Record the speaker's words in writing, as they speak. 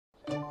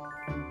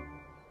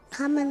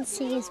Come and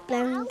see us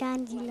blowing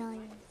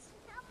dandelions.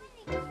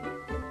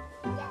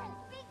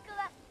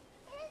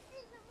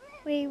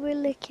 We were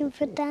looking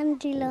for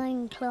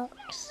dandelion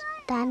clocks,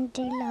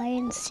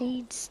 dandelion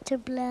seeds to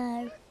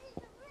blow.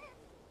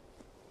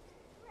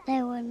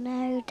 There were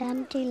no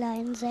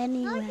dandelions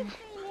anywhere.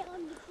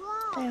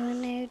 There were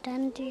no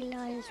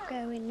dandelions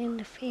growing in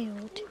the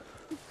field.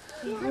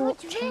 We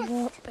walked and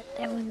walked, but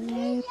there were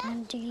no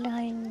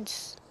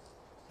dandelions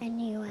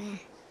anywhere.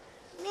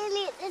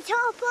 Nearly at the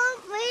top,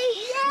 aren't we?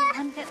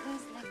 Yeah! And it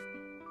was like...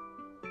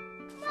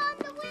 Mom,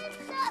 the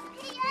wind's up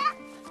here!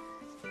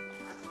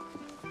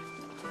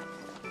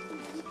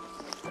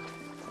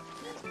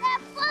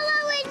 They're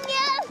following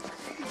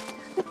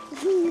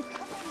you!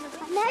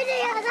 No,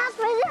 they are. That's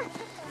where they're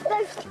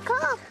supposed to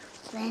come.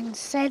 Then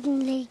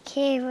suddenly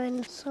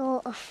Kieran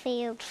saw a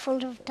field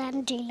full of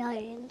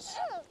dandelions.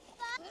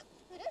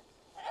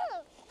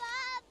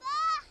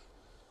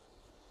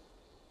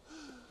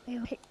 We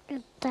picked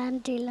the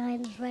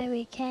dandelions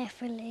very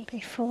carefully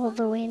before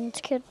the wind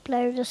could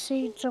blow the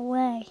seeds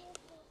away.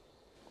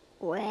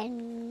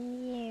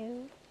 When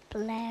you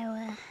blow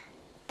a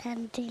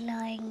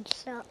dandelion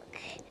clock,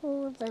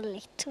 all the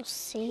little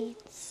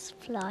seeds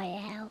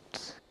fly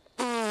out.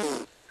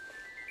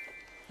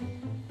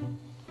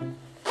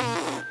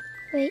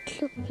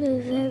 Rachel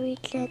blew very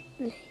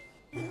gently.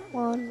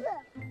 1,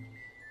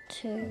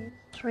 2,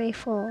 3,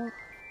 4,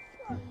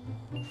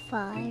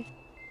 5,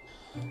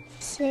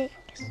 6.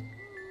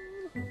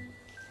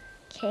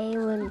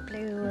 Kieran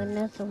blew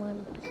another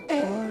one.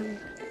 1,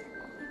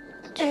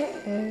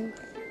 2,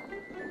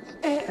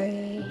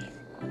 3,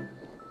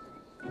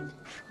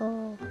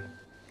 4.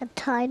 The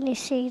tiny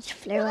seeds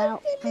flew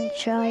out and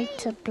tried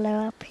to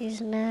blow up his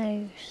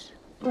nose.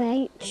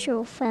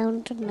 Rachel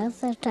found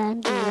another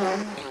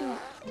dandelion clock.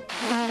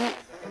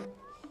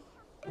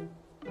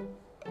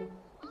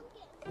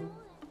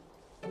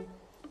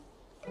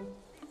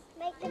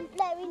 Make them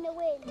blow in the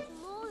wind.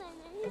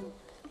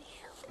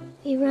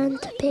 We ran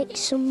to pick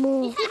some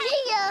more.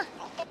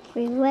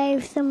 We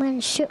waved them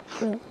and shook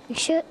them. We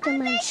shook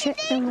them and shook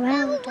them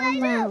round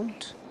and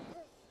round.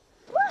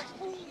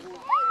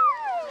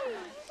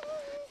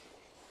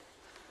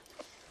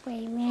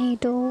 We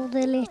made all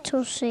the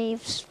little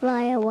seeds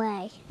fly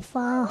away,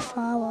 far,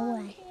 far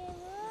away.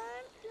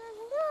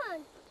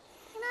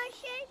 Can I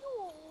share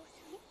yours?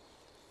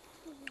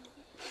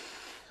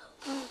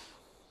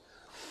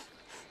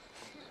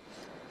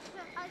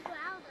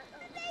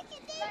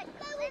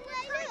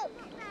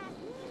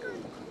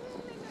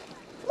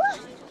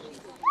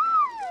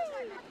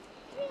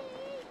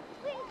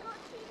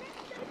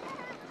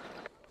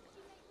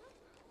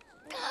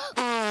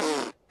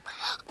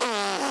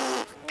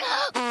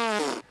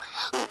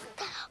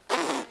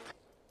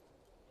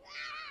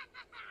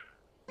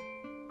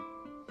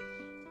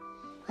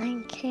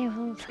 Then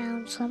Kieran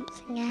found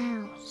something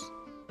else.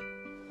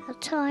 A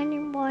tiny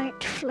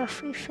white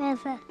fluffy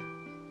feather.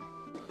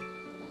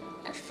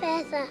 A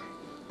feather.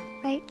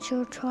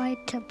 Rachel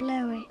tried to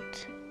blow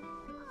it,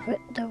 but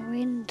the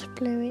wind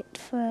blew it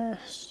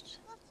first.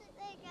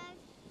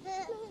 No,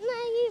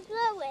 you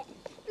blow it.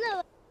 Blow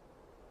it.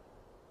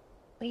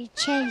 We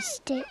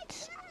chased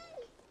it.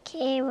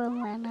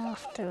 Kieran ran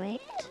after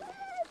it,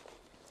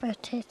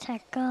 but it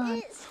had gone.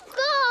 It's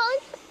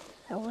gone.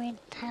 The wind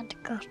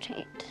had got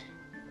it.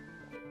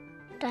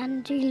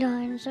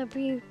 Dandelions are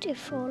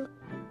beautiful.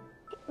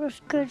 It was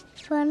good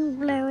fun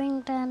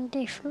blowing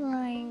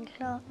dandelion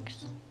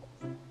clocks.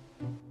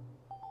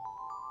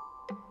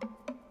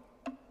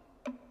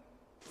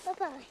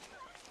 Bye-bye.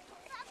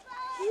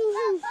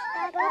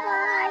 Bye-bye.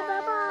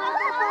 Bye-bye.